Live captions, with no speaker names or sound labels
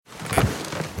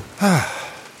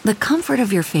The comfort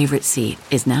of your favorite seat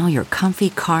is now your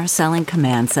comfy car selling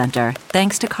command center,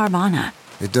 thanks to Carvana.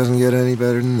 It doesn't get any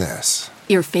better than this.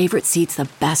 Your favorite seat's the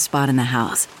best spot in the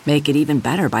house. Make it even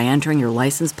better by entering your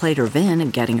license plate or VIN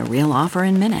and getting a real offer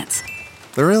in minutes.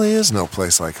 There really is no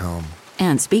place like home.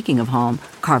 And speaking of home,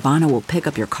 Carvana will pick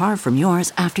up your car from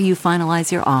yours after you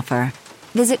finalize your offer.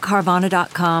 Visit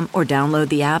Carvana.com or download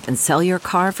the app and sell your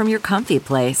car from your comfy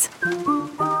place.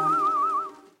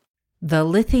 The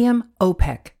Lithium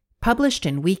OPEC, published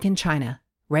in Week in China.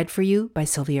 Read for you by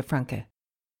Sylvia Franke.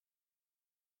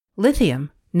 Lithium,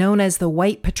 known as the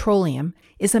white petroleum,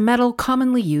 is a metal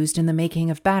commonly used in the making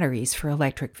of batteries for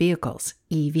electric vehicles,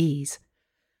 EVs.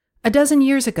 A dozen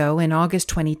years ago, in August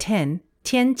 2010,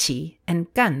 Tianqi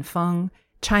and Ganfeng,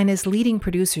 China's leading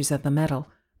producers of the metal,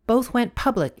 both went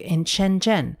public in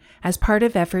Shenzhen as part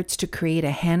of efforts to create a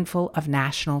handful of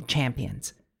national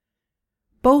champions.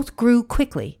 Both grew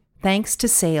quickly, thanks to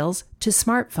sales to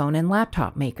smartphone and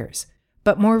laptop makers.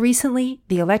 But more recently,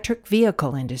 the electric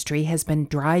vehicle industry has been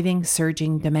driving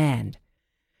surging demand.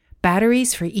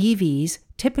 Batteries for EVs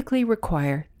typically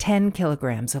require 10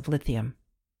 kilograms of lithium.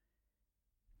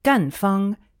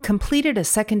 Ganfeng completed a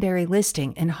secondary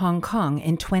listing in Hong Kong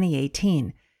in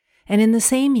 2018, and in the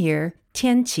same year,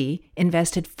 Tianqi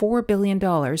invested $4 billion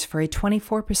for a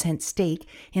 24% stake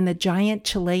in the giant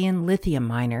Chilean lithium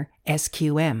miner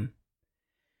SQM.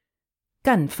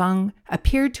 Ganfeng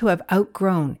appeared to have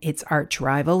outgrown its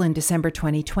arch-rival in December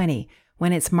 2020,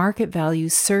 when its market value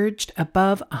surged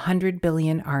above 100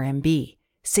 billion RMB,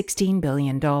 $16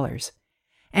 billion,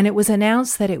 and it was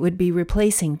announced that it would be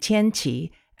replacing Tianqi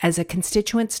as a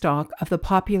constituent stock of the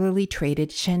popularly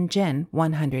traded Shenzhen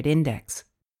 100 index.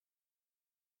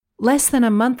 Less than a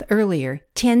month earlier,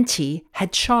 Tianqi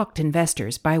had shocked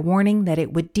investors by warning that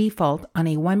it would default on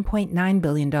a $1.9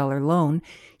 billion loan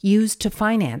used to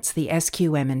finance the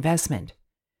SQM investment.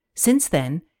 Since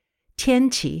then,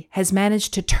 Tianqi has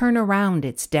managed to turn around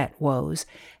its debt woes,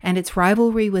 and its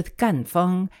rivalry with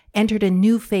Ganfeng entered a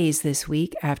new phase this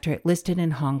week after it listed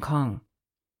in Hong Kong.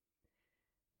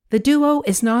 The duo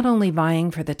is not only vying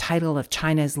for the title of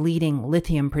China's leading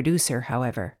lithium producer,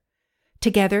 however.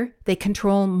 Together, they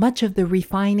control much of the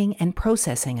refining and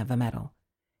processing of the metal.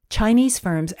 Chinese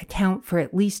firms account for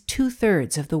at least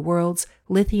 2/3 of the world's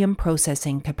lithium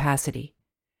processing capacity.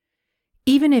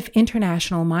 Even if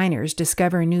international miners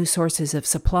discover new sources of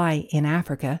supply in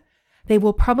Africa, they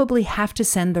will probably have to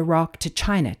send the rock to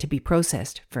China to be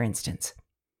processed, for instance.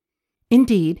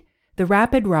 Indeed, the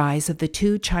rapid rise of the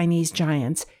two Chinese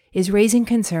giants is raising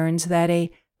concerns that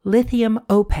a lithium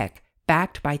OPEC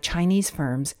backed by Chinese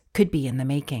firms could be in the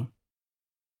making.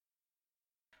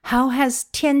 How has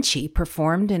Tianqi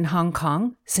performed in Hong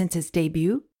Kong since its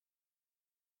debut?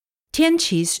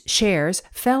 Tianqi's shares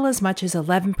fell as much as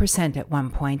 11% at one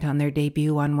point on their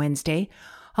debut on Wednesday,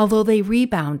 although they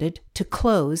rebounded to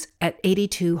close at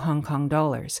 82 Hong Kong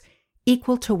dollars,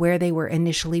 equal to where they were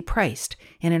initially priced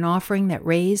in an offering that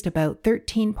raised about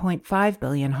 13.5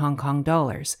 billion Hong Kong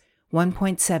dollars,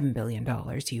 $1.7 billion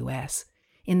US,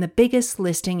 in the biggest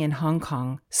listing in Hong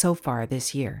Kong so far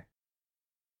this year.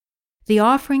 The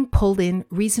offering pulled in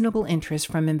reasonable interest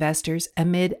from investors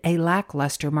amid a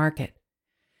lackluster market.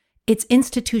 Its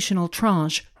institutional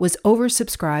tranche was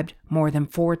oversubscribed more than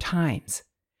 4 times.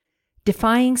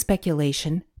 Defying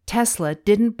speculation, Tesla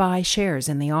didn't buy shares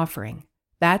in the offering.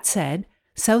 That said,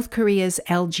 South Korea's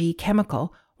LG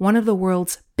Chemical, one of the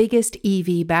world's biggest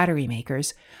EV battery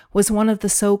makers, was one of the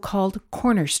so-called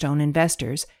cornerstone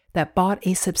investors that bought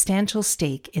a substantial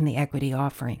stake in the equity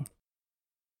offering.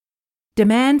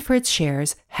 Demand for its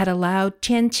shares had allowed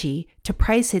Tianqi to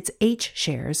price its H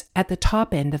shares at the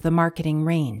top end of the marketing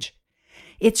range.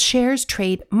 Its shares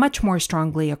trade much more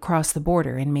strongly across the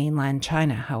border in mainland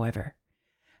China, however.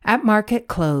 At market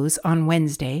close on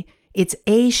Wednesday, its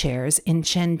A shares in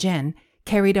Shenzhen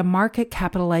carried a market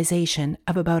capitalization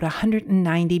of about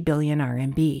 190 billion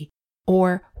RMB,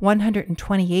 or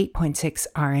 128.6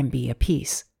 RMB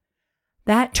apiece.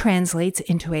 That translates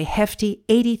into a hefty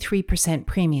 83%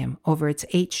 premium over its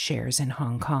H shares in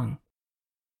Hong Kong.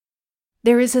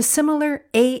 There is a similar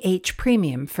AH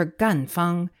premium for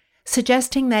Ganfeng,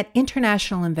 suggesting that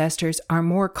international investors are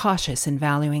more cautious in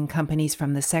valuing companies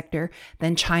from the sector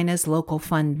than China's local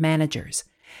fund managers,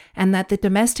 and that the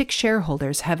domestic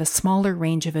shareholders have a smaller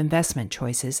range of investment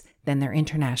choices than their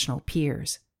international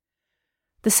peers.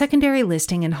 The secondary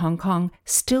listing in Hong Kong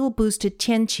still boosted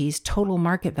Tianqi's total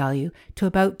market value to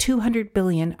about 200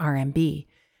 billion RMB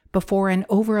before an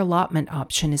over-allotment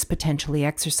option is potentially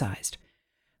exercised,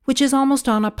 which is almost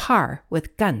on a par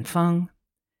with Ganfeng.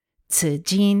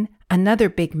 Cijin, another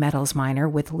big metals miner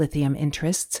with lithium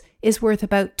interests, is worth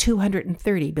about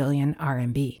 230 billion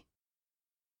RMB.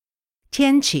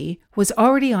 Tianqi was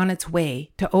already on its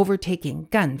way to overtaking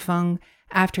Ganfeng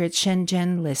after its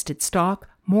Shenzhen-listed stock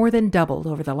more than doubled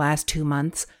over the last 2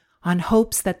 months on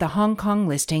hopes that the Hong Kong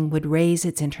listing would raise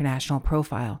its international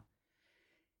profile.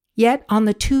 Yet, on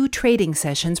the 2 trading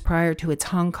sessions prior to its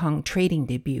Hong Kong trading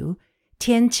debut,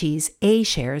 Tianqi's A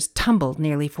shares tumbled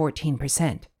nearly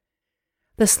 14%.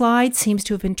 The slide seems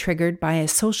to have been triggered by a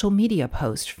social media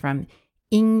post from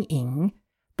Ying Ying,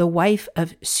 the wife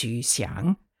of Xu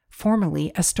Xiang,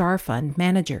 formerly a star fund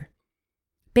manager.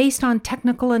 Based on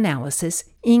technical analysis,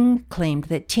 Ying claimed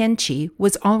that Tianqi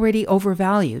was already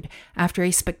overvalued after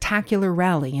a spectacular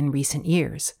rally in recent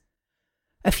years.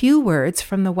 A few words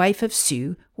from the wife of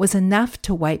Xu was enough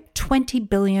to wipe 20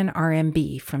 billion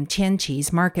RMB from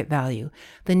Tianqi's market value,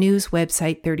 the news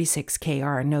website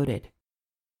 36KR noted.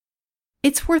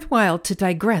 It's worthwhile to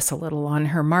digress a little on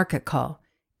her market call.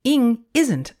 Ying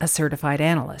isn't a certified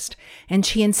analyst, and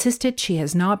she insisted she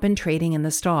has not been trading in the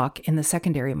stock in the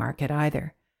secondary market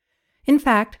either. In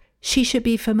fact, she should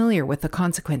be familiar with the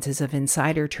consequences of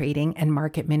insider trading and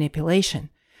market manipulation,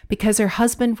 because her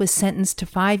husband was sentenced to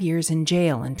 5 years in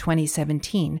jail in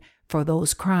 2017 for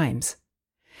those crimes.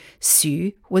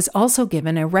 Xu was also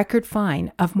given a record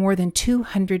fine of more than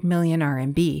 200 million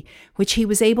RMB, which he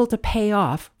was able to pay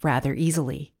off rather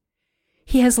easily.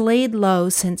 He has laid low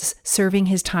since serving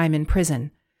his time in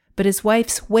prison, but his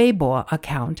wife's Weibo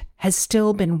account has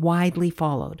still been widely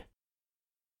followed.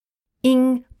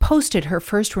 Ying posted her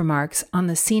first remarks on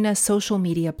the Sina social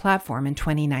media platform in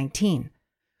 2019.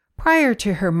 Prior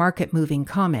to her market-moving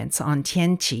comments on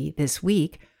Tianqi this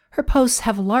week, her posts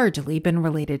have largely been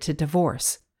related to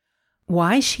divorce.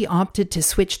 Why she opted to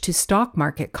switch to stock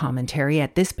market commentary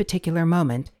at this particular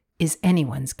moment is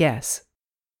anyone's guess.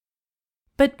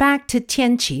 But back to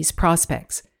Tianqi's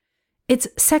prospects. Its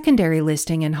secondary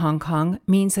listing in Hong Kong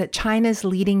means that China's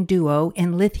leading duo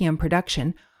in lithium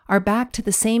production are back to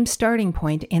the same starting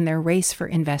point in their race for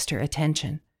investor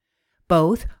attention.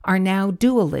 Both are now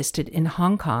dual listed in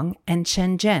Hong Kong and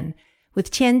Shenzhen, with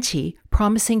Tianqi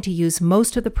promising to use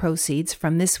most of the proceeds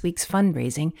from this week's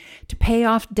fundraising to pay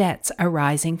off debts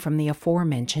arising from the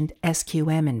aforementioned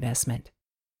SQM investment.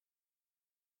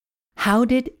 How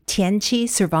did Tianqi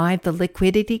survive the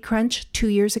liquidity crunch 2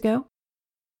 years ago?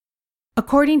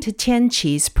 According to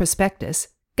Tianqi's prospectus,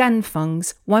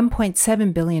 Ganfeng's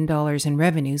 $1.7 billion in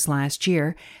revenues last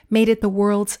year made it the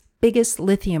world's biggest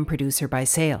lithium producer by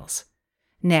sales.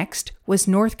 Next was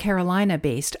North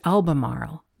Carolina-based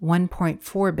Albemarle,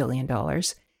 $1.4 billion,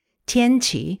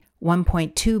 Tianqi,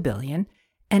 $1.2 billion,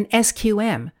 and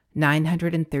SQM,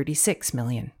 $936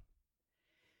 million.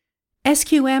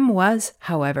 SQM was,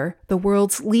 however, the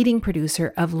world's leading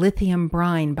producer of lithium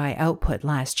brine by output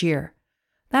last year.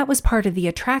 That was part of the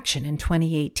attraction in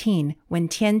 2018 when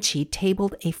Tianqi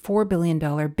tabled a $4 billion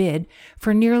bid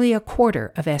for nearly a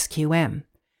quarter of SQM,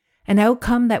 an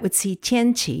outcome that would see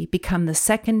Tianqi become the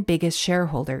second biggest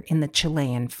shareholder in the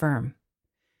Chilean firm.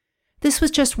 This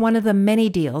was just one of the many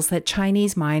deals that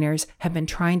Chinese miners have been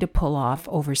trying to pull off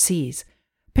overseas,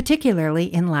 particularly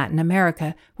in Latin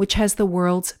America, which has the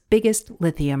world's biggest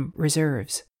lithium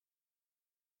reserves.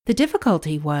 The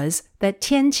difficulty was that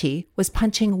Tianqi was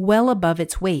punching well above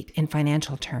its weight in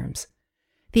financial terms.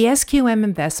 The SQM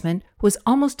investment was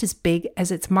almost as big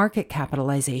as its market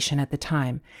capitalization at the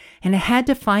time, and it had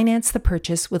to finance the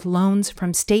purchase with loans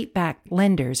from state-backed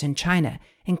lenders in China,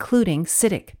 including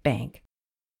CITIC Bank.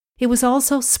 It was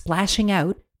also splashing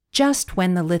out just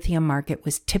when the lithium market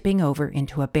was tipping over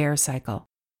into a bear cycle.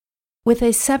 With a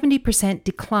 70%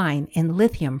 decline in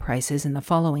lithium prices in the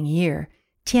following year,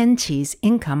 Tianqi's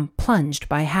income plunged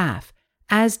by half,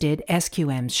 as did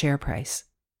SQM's share price.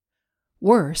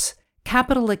 Worse,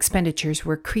 capital expenditures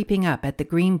were creeping up at the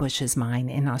Greenbushes mine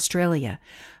in Australia,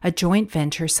 a joint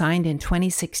venture signed in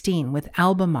 2016 with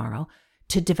Albemarle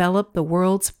to develop the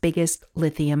world's biggest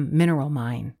lithium mineral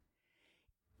mine.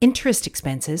 Interest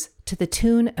expenses, to the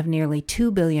tune of nearly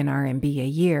 2 billion RMB a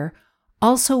year,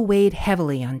 also weighed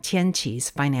heavily on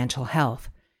Tianqi's financial health.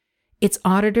 Its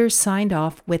auditors signed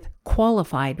off with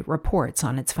qualified reports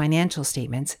on its financial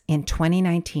statements in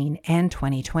 2019 and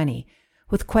 2020,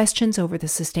 with questions over the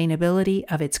sustainability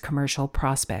of its commercial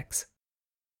prospects.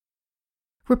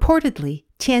 Reportedly,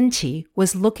 Tianqi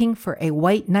was looking for a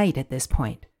white knight at this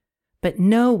point, but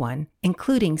no one,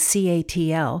 including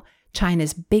CATL,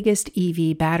 China's biggest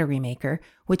EV battery maker,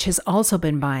 which has also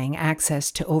been buying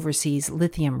access to overseas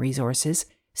lithium resources,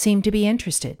 seemed to be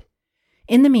interested.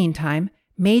 In the meantime,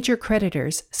 major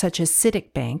creditors such as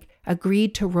CITIC Bank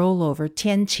agreed to roll over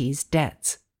Tianqi's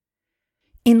debts.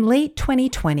 In late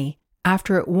 2020,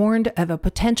 after it warned of a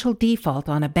potential default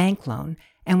on a bank loan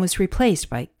and was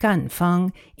replaced by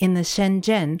Ganfeng in the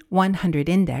Shenzhen 100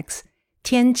 index,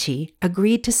 Tianqi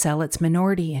agreed to sell its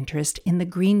minority interest in the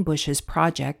Greenbushes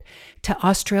project to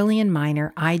Australian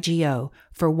miner IGO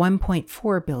for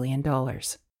 $1.4 billion.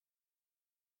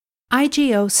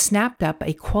 IGO snapped up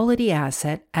a quality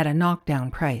asset at a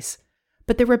knockdown price,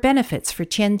 but there were benefits for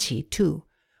Tianqi too,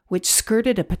 which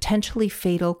skirted a potentially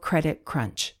fatal credit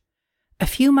crunch. A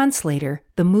few months later,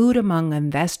 the mood among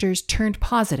investors turned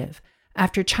positive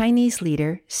after Chinese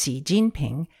leader Xi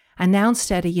Jinping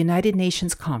announced at a United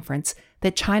Nations conference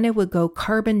that China would go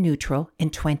carbon neutral in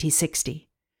 2060.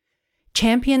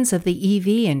 Champions of the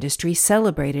EV industry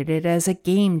celebrated it as a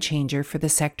game changer for the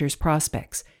sector's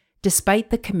prospects, despite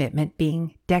the commitment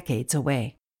being decades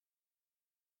away.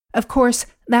 Of course,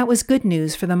 that was good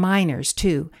news for the miners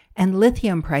too, and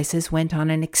lithium prices went on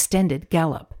an extended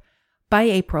gallop. By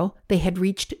April, they had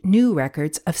reached new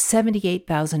records of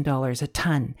 $78,000 a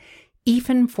ton,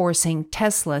 even forcing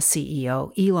Tesla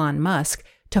CEO Elon Musk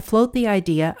to float the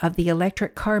idea of the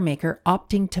electric car maker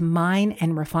opting to mine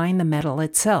and refine the metal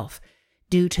itself,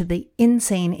 due to the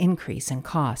insane increase in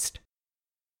cost.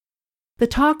 The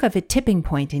talk of a tipping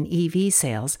point in EV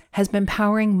sales has been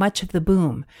powering much of the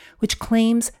boom, which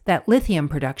claims that lithium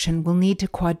production will need to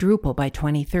quadruple by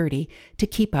 2030 to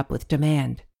keep up with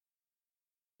demand.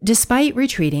 Despite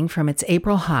retreating from its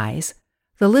April highs,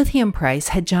 the lithium price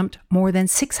had jumped more than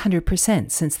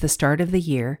 600% since the start of the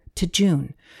year to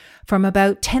June, from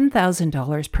about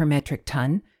 $10,000 per metric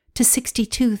ton to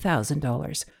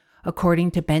 $62,000,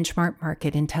 according to Benchmark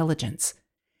Market Intelligence.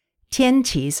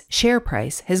 Tianqi's share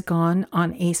price has gone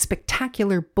on a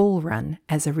spectacular bull run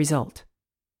as a result.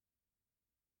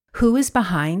 Who is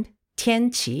behind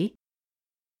Tianqi?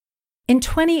 In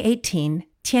 2018,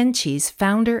 Tianqi's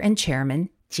founder and chairman,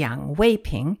 Jiang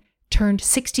Weiping, turned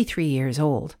 63 years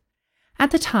old.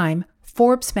 At the time,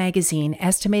 Forbes magazine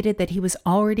estimated that he was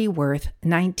already worth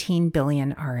 19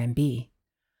 billion RMB.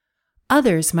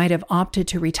 Others might have opted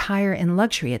to retire in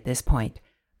luxury at this point,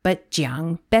 but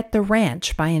Jiang bet the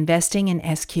ranch by investing in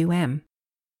SQM.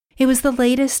 It was the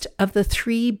latest of the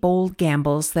 3 bold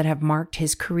gambles that have marked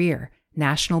his career,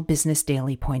 National Business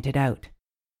Daily pointed out.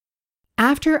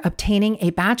 After obtaining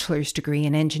a bachelor's degree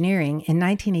in engineering in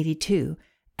 1982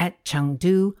 at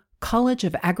Chengdu College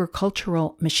of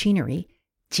Agricultural Machinery,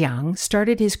 Jiang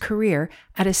started his career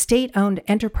at a state-owned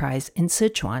enterprise in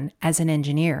Sichuan as an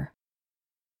engineer.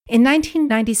 In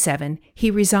 1997, he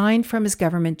resigned from his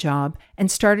government job and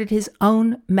started his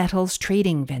own metals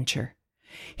trading venture.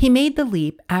 He made the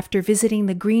leap after visiting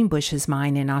the Greenbushes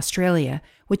mine in Australia,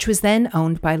 which was then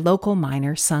owned by local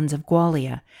miner Sons of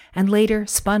Gwalia, and later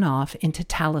spun off into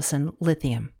Talison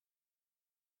Lithium.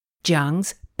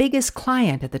 Jiang's biggest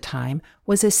client at the time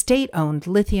was a state-owned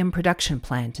lithium production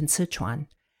plant in Sichuan.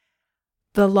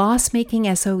 The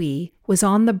loss-making SOE was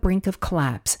on the brink of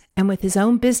collapse, and with his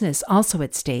own business also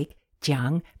at stake,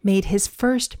 Jiang made his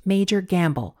first major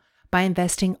gamble by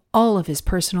investing all of his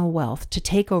personal wealth to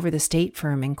take over the state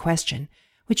firm in question,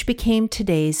 which became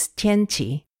today's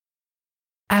Tianqi.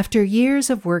 After years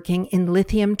of working in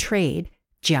lithium trade,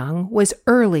 Jiang was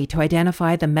early to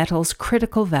identify the metal's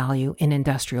critical value in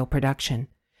industrial production.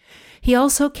 He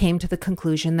also came to the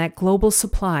conclusion that global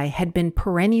supply had been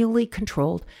perennially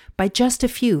controlled by just a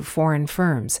few foreign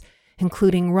firms,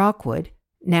 including Rockwood,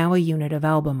 now a unit of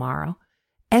Albemarle,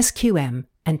 SQM,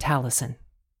 and Talison.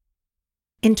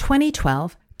 In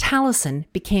 2012,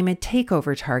 Talison became a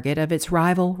takeover target of its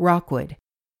rival Rockwood.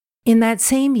 In that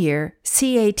same year,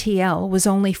 CATL was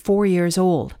only 4 years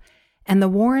old, and the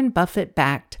Warren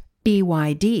Buffett-backed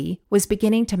BYD was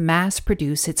beginning to mass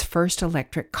produce its first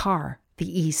electric car,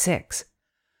 the E6.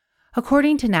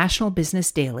 According to National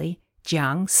Business Daily,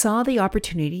 Jiang saw the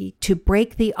opportunity to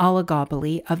break the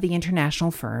oligopoly of the international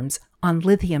firms on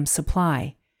lithium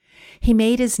supply. He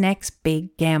made his next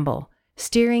big gamble,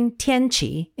 steering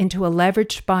Tianqi into a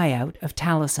leveraged buyout of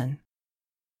Talison.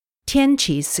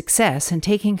 Tianqi's success in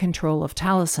taking control of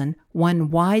Talison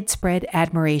won widespread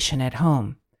admiration at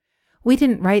home. We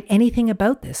didn't write anything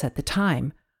about this at the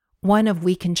time, one of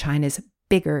Week in China's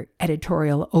bigger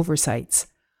editorial oversights,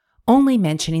 only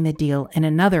mentioning the deal in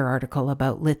another article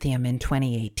about lithium in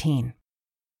 2018.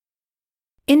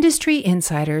 Industry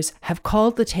insiders have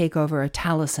called the takeover of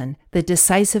Talison the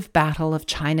decisive battle of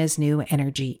China's new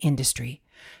energy industry,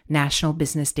 National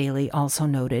Business Daily also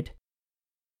noted.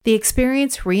 The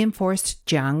experience reinforced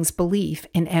Jiang's belief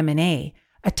in M&A,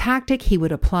 a tactic he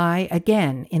would apply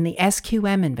again in the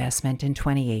SQM investment in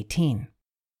 2018.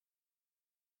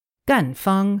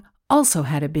 Ganfeng also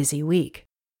had a busy week.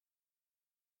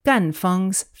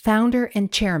 Ganfeng's founder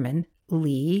and chairman,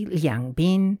 Li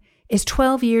Liangbin, is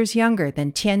 12 years younger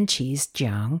than Tianqi's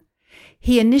Jiang.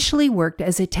 He initially worked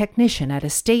as a technician at a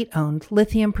state-owned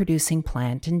lithium-producing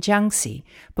plant in Jiangxi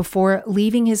before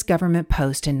leaving his government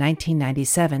post in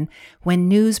 1997 when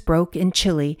news broke in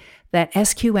Chile that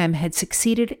SQM had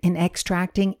succeeded in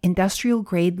extracting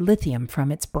industrial-grade lithium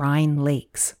from its brine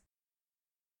lakes.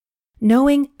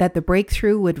 Knowing that the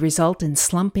breakthrough would result in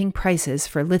slumping prices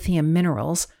for lithium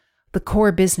minerals, the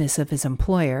core business of his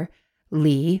employer,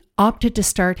 Li opted to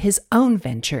start his own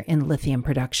venture in lithium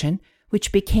production,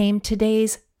 which became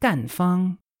today's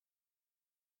Ganfeng.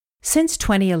 Since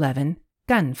 2011,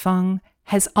 Ganfeng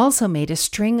has also made a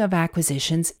string of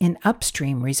acquisitions in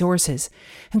upstream resources,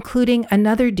 including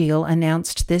another deal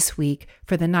announced this week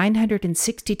for the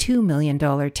 $962 million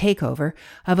takeover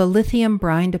of a lithium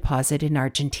brine deposit in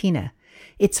Argentina,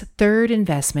 its third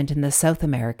investment in the South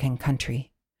American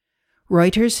country.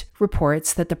 Reuters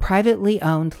reports that the privately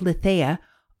owned Lithium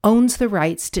owns the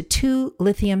rights to 2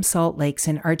 lithium salt lakes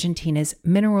in Argentina's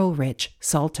mineral-rich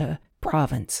Salta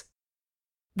province.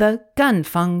 The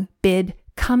Ganfeng bid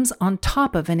comes on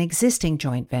top of an existing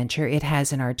joint venture it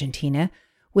has in Argentina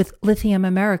with Lithium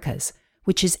Americas,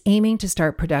 which is aiming to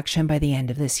start production by the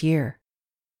end of this year.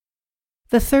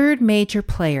 The third major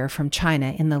player from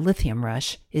China in the lithium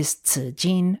rush is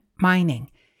Zijin Mining.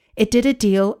 It did a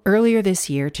deal earlier this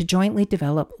year to jointly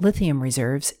develop lithium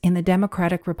reserves in the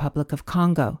Democratic Republic of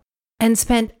Congo and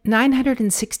spent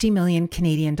 960 million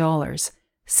Canadian dollars,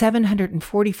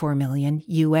 $744 million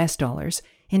US dollars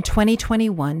in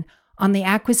 2021 on the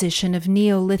acquisition of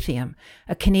Lithium,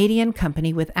 a Canadian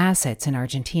company with assets in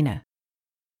Argentina.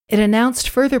 It announced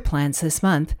further plans this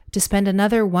month to spend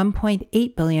another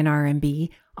 1.8 billion RMB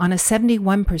on a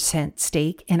 71%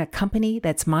 stake in a company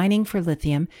that's mining for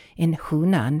lithium in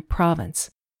Hunan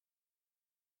province.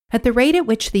 At the rate at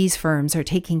which these firms are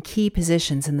taking key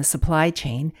positions in the supply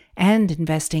chain and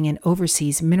investing in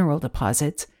overseas mineral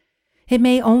deposits, it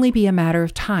may only be a matter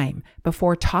of time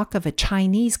before talk of a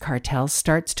Chinese cartel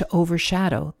starts to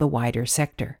overshadow the wider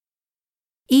sector.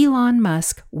 Elon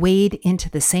Musk waded into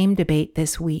the same debate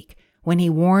this week when he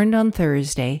warned on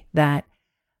Thursday that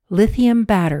lithium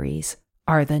batteries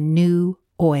are the new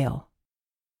oil.